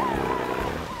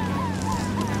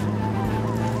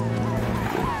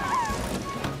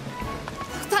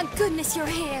 Thank goodness you're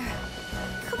here.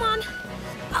 Come on,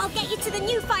 I'll get you to the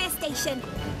new fire station.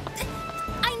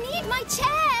 I need my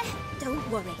chair. Don't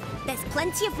worry, there's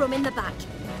plenty of room in the back.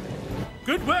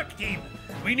 Good work, team.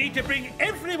 We need to bring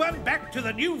everyone back to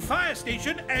the new fire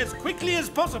station as quickly as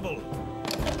possible.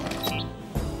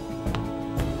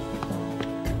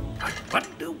 I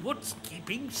wonder what's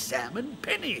keeping Sam and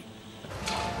Penny.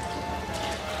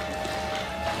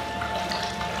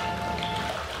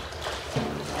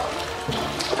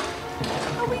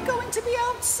 Are we going to be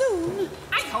out soon?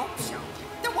 I hope so.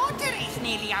 The water is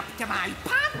nearly up to my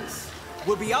pants.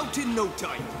 We'll be out in no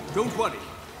time. Don't worry.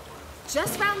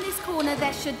 Just round this corner,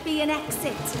 there should be an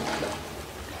exit.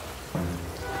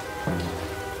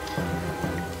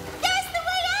 There's the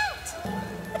way out!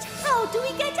 But how do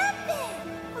we get up there?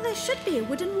 Well, there should be a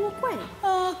wooden walkway.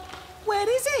 Where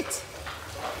is it?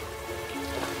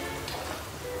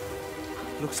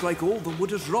 Looks like all the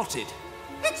wood has rotted.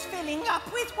 It's filling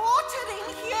up with water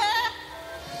in here.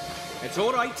 It's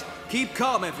all right. Keep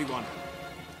calm, everyone.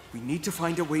 We need to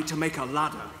find a way to make a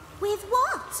ladder. With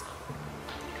what?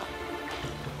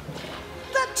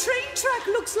 That train track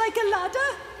looks like a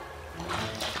ladder.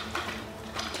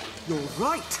 You're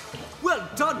right. Well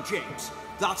done, James.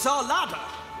 That's our ladder.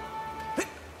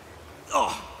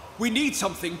 Oh, we need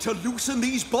something to loosen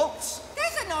these bolts.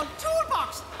 There's an old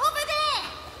toolbox over there.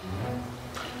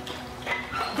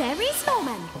 There is,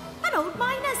 Norman. An old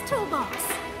miner's toolbox.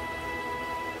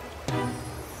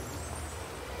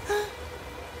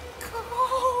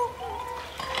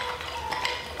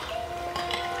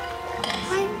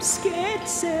 I'm scared,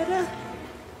 Sarah.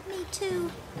 Me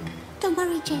too. Don't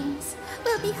worry, James.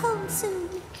 We'll be home soon.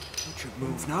 We should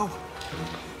move now.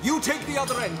 You take the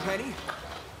other end, Penny.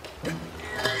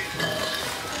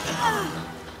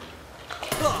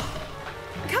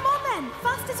 Come on then,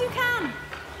 fast as you can.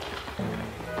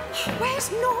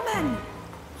 Where's Norman?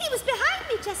 He was behind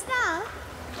me just now.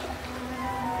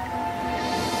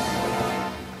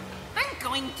 I'm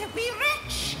going to be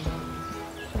rich.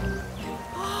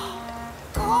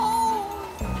 Gold.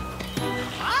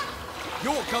 Huh?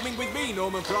 You're coming with me,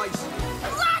 Norman Price.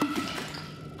 Run!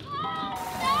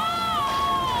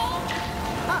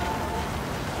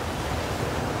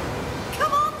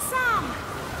 Come on, Sam.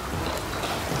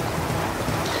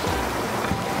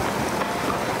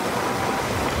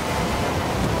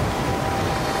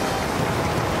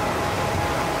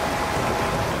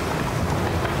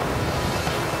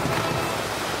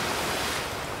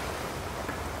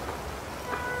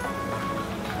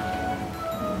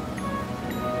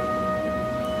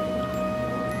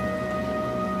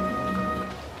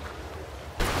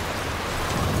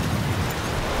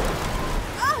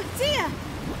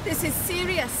 This is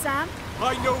serious, Sam.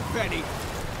 I know, Penny.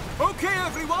 Okay,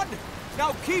 everyone.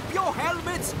 Now keep your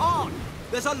helmets on.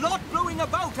 There's a lot blowing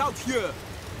about out here.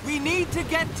 We need to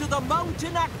get to the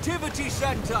Mountain Activity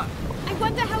Centre. I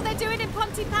wonder how they're doing in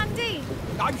Pontypandy.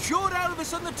 I'm sure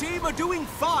Elvis and the team are doing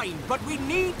fine, but we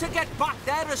need to get back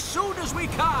there as soon as we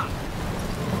can.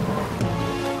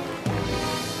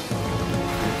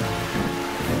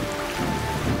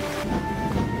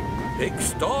 Big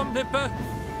storm, Nipper.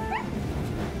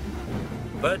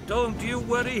 But don't you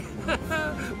worry.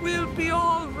 We'll be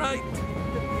all right.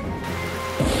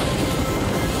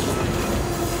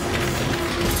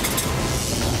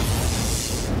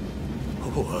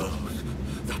 Oh,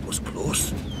 that was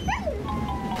close.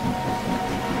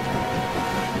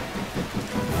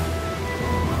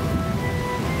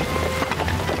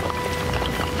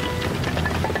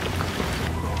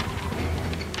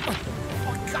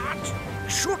 I can't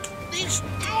shut this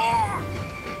door.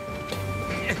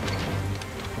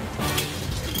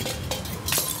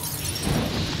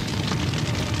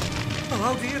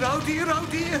 Oh dear, oh dear, oh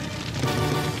dear.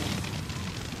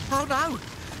 Oh no,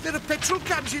 there are petrol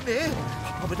cans in there.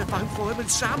 I better phone Fireman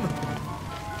Sam.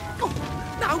 Oh,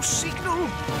 no signal.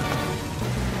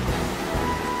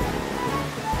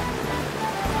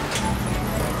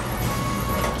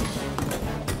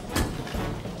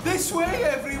 This way,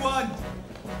 everyone.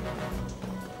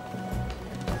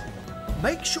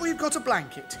 Make sure you've got a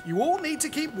blanket. You all need to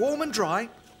keep warm and dry.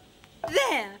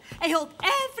 There! I hope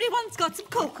everyone's got some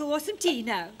cocoa or some tea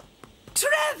now.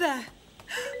 Trevor!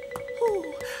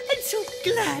 Oh, I'm so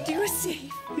glad you're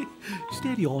safe.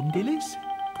 Steady on, Dillis.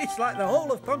 It's like the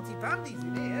whole of Pontypandy's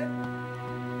in here.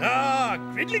 Ah,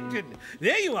 Cridlington,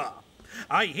 there you are.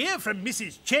 I hear from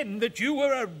Mrs. Chen that you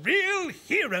were a real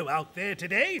hero out there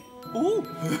today. Oh,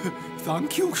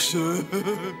 thank you, sir.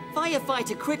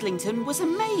 Firefighter Cridlington was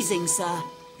amazing, sir.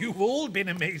 You've all been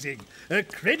amazing. A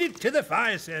credit to the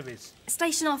fire service.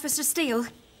 Station Officer Steele,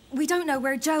 we don't know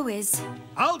where Joe is.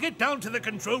 I'll get down to the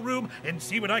control room and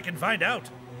see what I can find out.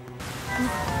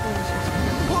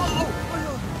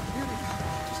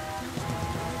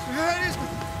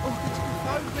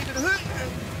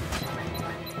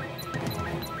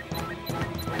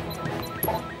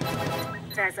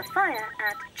 There's a fire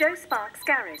at Joe Sparks'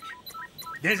 garage.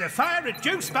 There's a fire at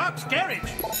Joe Sparks' garage.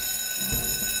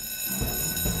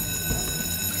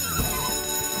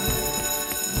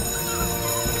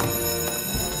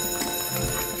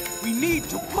 We need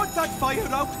to put that fire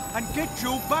out and get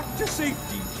Joe back to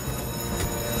safety.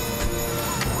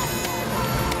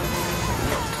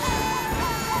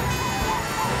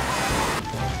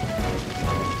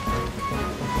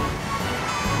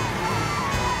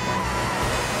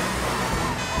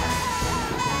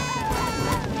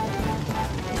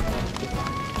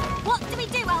 What do we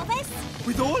do, Elvis?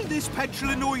 With all this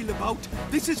petrol and oil about,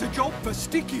 this is a job for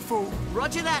sticky folk.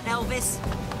 Roger that, Elvis.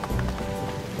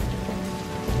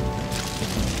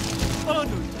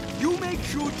 Arnold, you make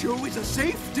sure Joe is a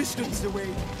safe distance away.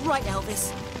 Right,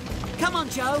 Elvis. Come on,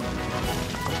 Joe.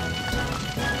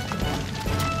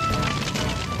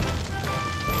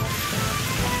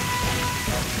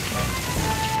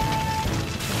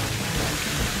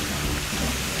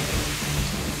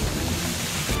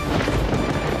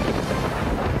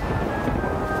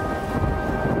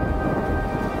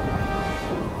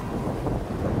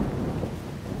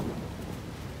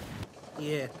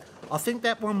 Yeah, I think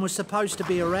that one was supposed to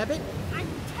be a rabbit. I'm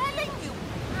telling you,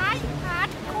 I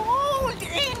had gold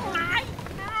in my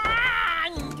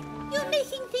hand. You're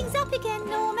making things up again,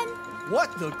 Norman.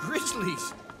 What the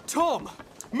grizzlies? Tom,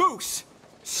 Moose,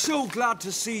 so glad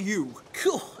to see you.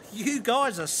 Cool, you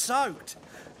guys are soaked.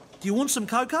 Do you want some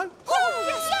cocoa? Oh,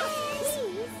 yes,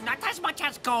 please. Not as much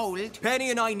as gold.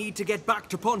 Penny and I need to get back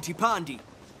to Pontypandy.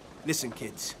 Listen,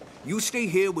 kids, you stay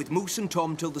here with Moose and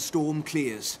Tom till the storm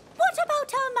clears. What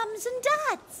about our mums and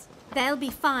dads? They'll be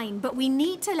fine, but we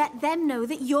need to let them know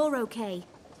that you're okay.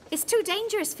 It's too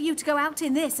dangerous for you to go out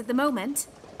in this at the moment.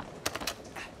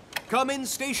 Come in,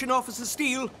 Station Officer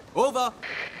Steele. Over.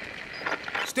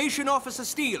 Station Officer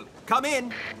Steele, come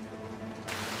in.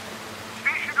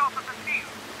 Station Officer Steele,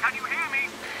 can you hear me?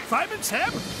 Fireman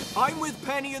Sam? I'm with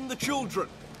Penny and the children.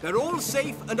 They're all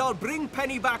safe, and I'll bring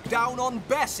Penny back down on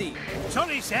Bessie.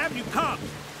 Sorry, Sam, you can't.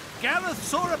 Gareth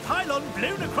saw a pylon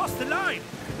blown across the line.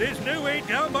 There's no way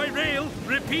down by rail.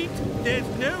 Repeat, there's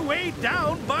no way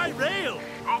down by rail.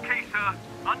 Okay, sir.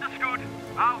 Understood.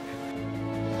 Out.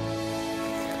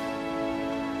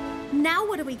 Now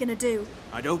what are we gonna do?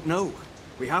 I don't know.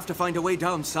 We have to find a way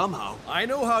down somehow. I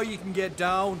know how you can get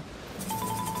down.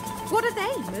 What are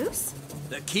they, Moose?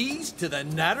 The keys to the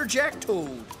Natterjack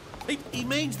Toad. He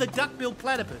means the duck-billed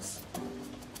platypus.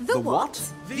 The what?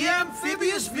 The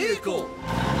amphibious vehicle.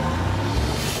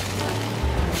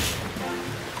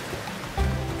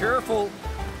 Careful.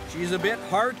 She's a bit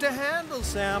hard to handle,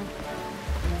 Sam.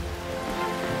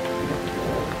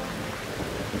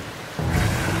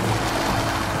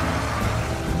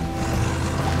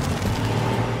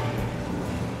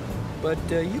 But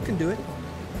you can do it.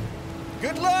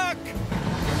 Good luck!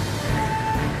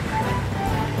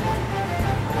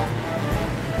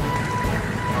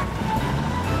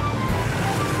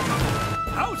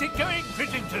 How's it going,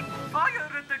 Cridlington? Fire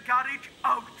at the garage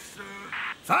out, sir.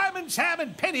 Fireman Sam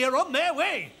and Penny are on their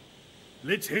way.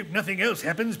 Let's hope nothing else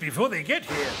happens before they get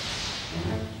here.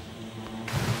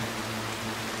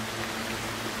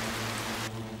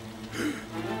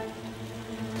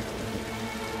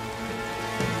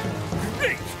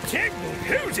 Great tangled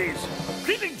hoses!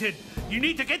 Cridlington, you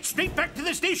need to get straight back to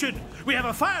the station. We have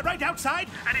a fire right outside,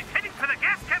 and it's heading for the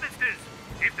gas canisters.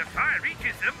 If the fire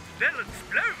reaches them, they'll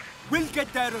explode. We'll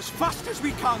get there as fast as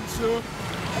we can, sir.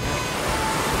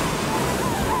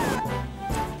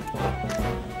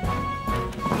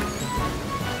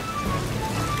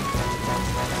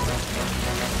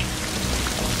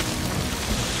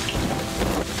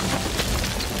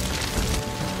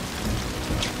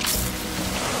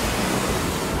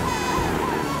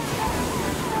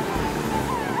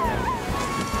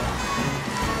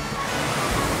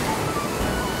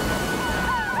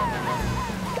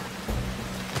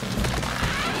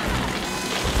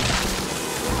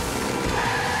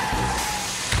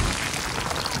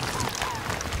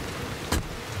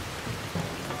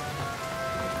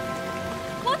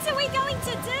 What are we going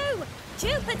to do?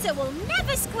 Jupiter will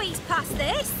never squeeze past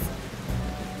this.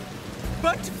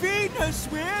 But Venus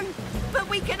will. But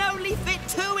we can only fit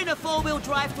 2 in a 4-wheel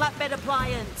drive flatbed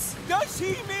appliance. Does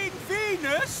he mean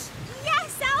Venus?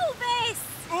 Yes, Elvis!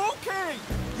 Okay,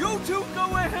 you two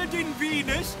go ahead in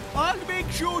Venus. I'll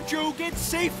make sure Joe gets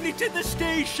safely to the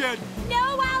station.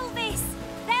 No, Elvis!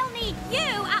 They'll need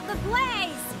you at the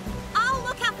blaze. I'll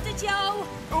look after Joe.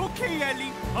 Okay,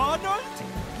 Ellie. Arnold,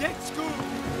 let's go.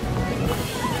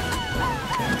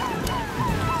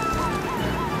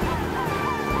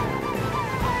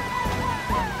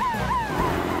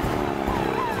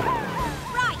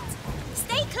 Right,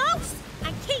 stay close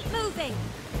and keep moving.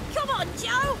 Come on,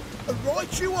 Joe.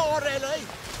 Right you are, Ellie.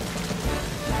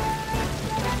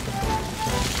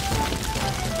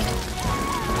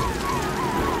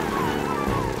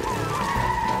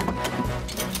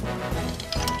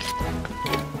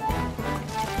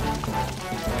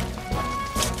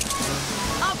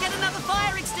 I'll get another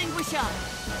fire extinguisher.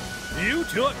 You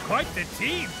two are quite the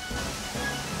team.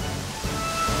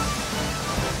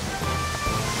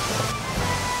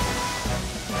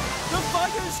 The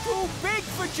fire's too big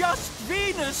for just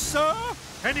Venus, sir.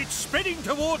 And it's spreading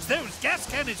towards those gas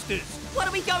canisters. What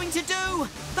are we going to do?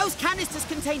 Those canisters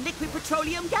contain liquid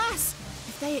petroleum gas.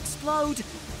 If they explode,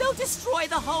 they'll destroy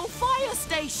the whole fire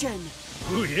station.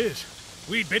 Oh, yes.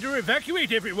 We'd better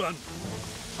evacuate everyone.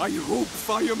 I hope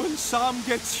Fireman Sam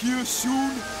gets here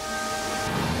soon.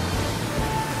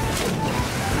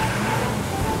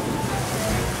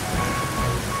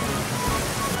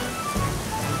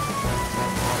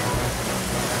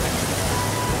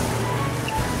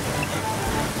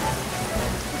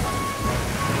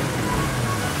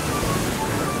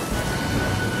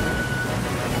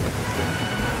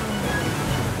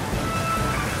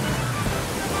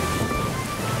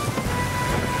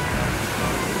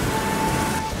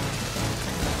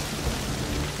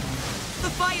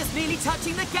 Nearly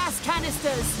touching the gas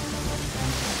canisters.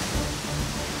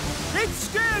 It's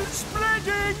still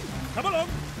spreading. Come along,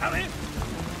 hurry.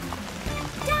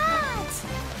 Dad!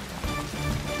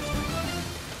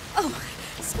 Oh,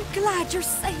 so glad you're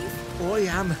safe. I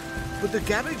am, but the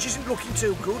garage isn't looking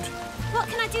too good. What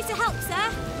can I do to help,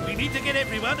 sir? We need to get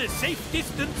everyone a safe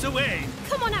distance away.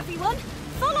 Come on, everyone.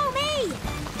 Follow me.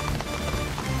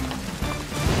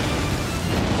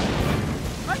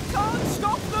 I can't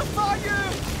stop the fire.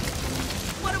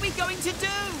 What are we going to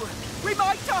do? We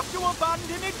might have to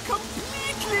abandon it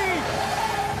completely!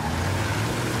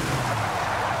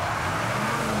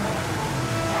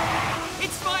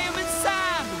 It's Fireman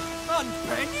Sam! And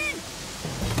Penny?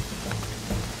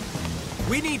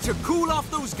 We need to cool off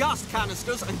those gas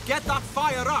canisters and get that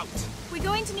fire out. We're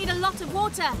going to need a lot of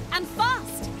water, and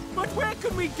fast. But where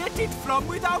can we get it from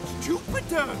without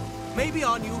Jupiter? Maybe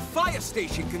our new fire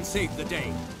station can save the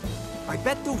day. I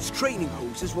bet those training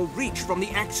hoses will reach from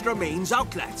the extra mains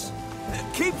outlets.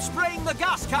 Keep spraying the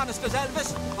gas canisters,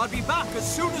 Elvis. I'll be back as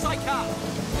soon as I can.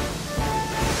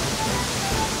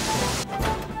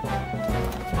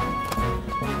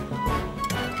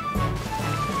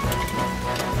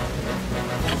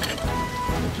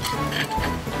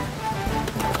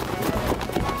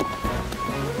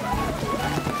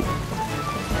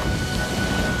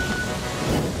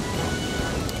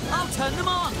 I'll turn them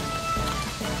on.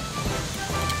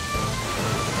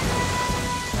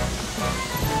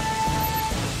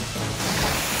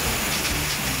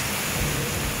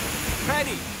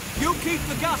 Penny, you keep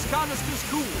the gas canisters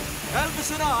cool.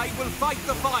 Elvis and I will fight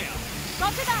the fire.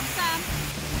 Roger that, Sam.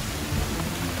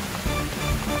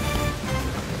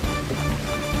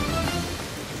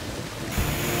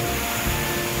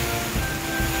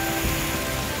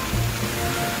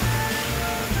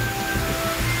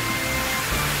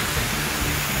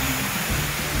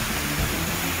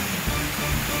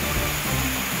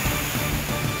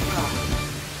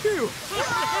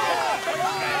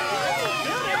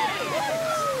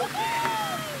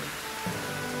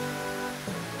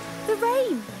 The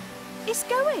rain. It's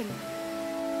going.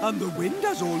 And the wind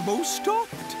has almost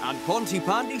stopped. And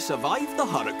Pontypandy survived the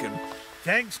hurricane.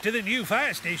 Thanks to the new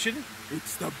fire station.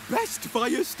 It's the best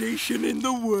fire station in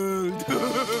the world.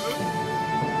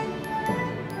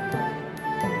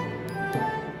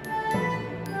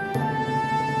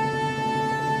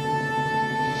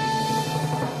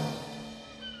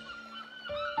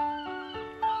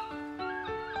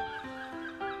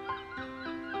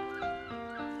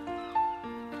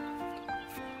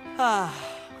 Ah,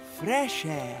 fresh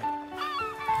air.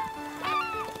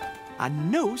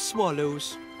 And no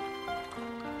swallows.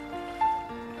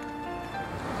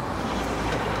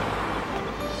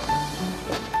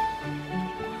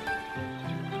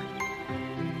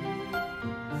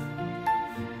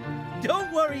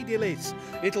 Don't worry, Dillis.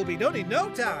 It'll be done in no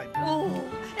time. Oh,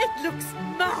 it looks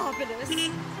marvellous.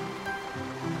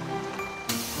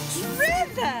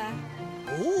 Trevor!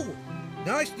 Oh,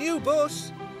 nice new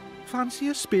bus. Fancy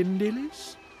a spin,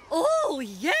 Dillis? Oh,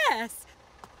 yes.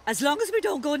 As long as we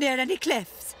don't go near any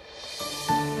cliffs.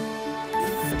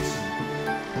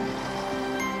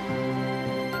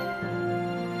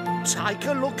 Take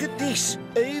a look at this.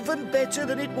 Even better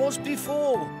than it was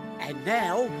before. And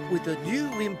now, with the new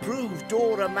improved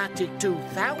Dooramatic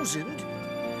 2000...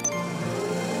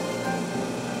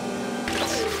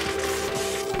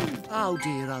 Oh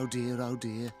dear, oh dear, oh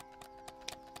dear.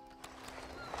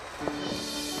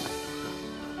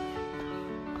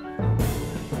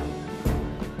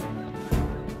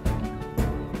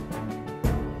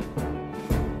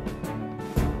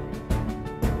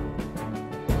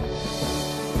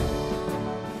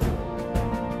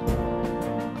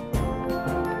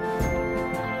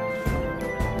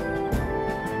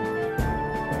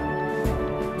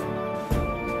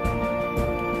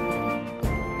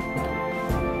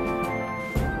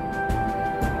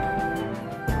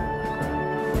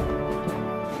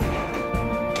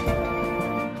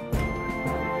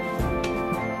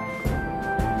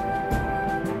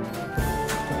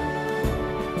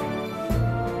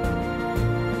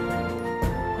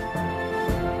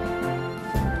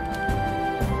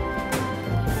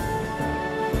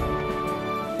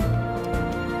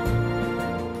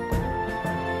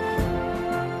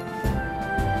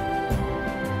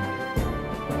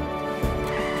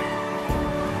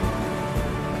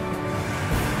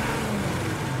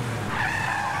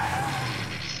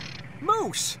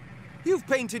 Moose, you've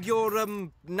painted your,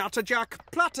 Natterjack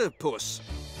platypus.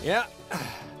 Yeah.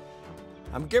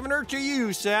 I'm giving her to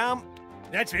you, Sam.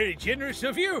 That's very generous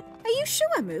of you. Are you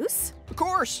sure, Moose? Of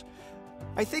course.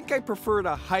 I think I prefer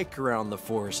to hike around the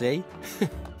forest, eh?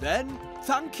 Then,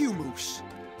 thank you, Moose.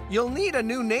 You'll need a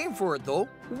new name for it, though.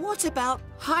 What about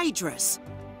Hydrus?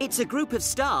 It's a group of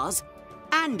stars,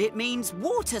 and it means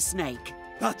water snake.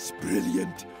 That's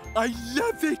brilliant. I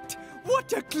love it.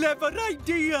 What a clever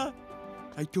idea.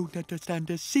 I don't understand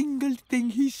a single thing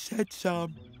he said,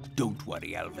 Sam. Don't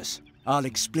worry, Elvis. I'll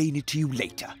explain it to you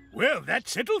later. Well,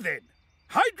 that's settled then.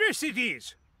 Hydrus it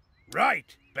is.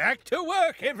 Right, back to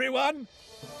work, everyone.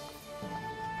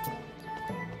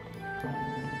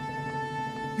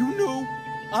 You know,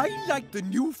 I like the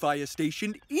new fire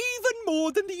station even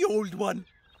more than the old one.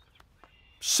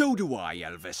 So do I,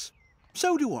 Elvis.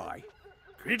 So do I.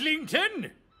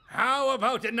 Cridlington, how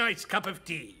about a nice cup of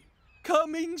tea?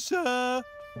 Coming, sir.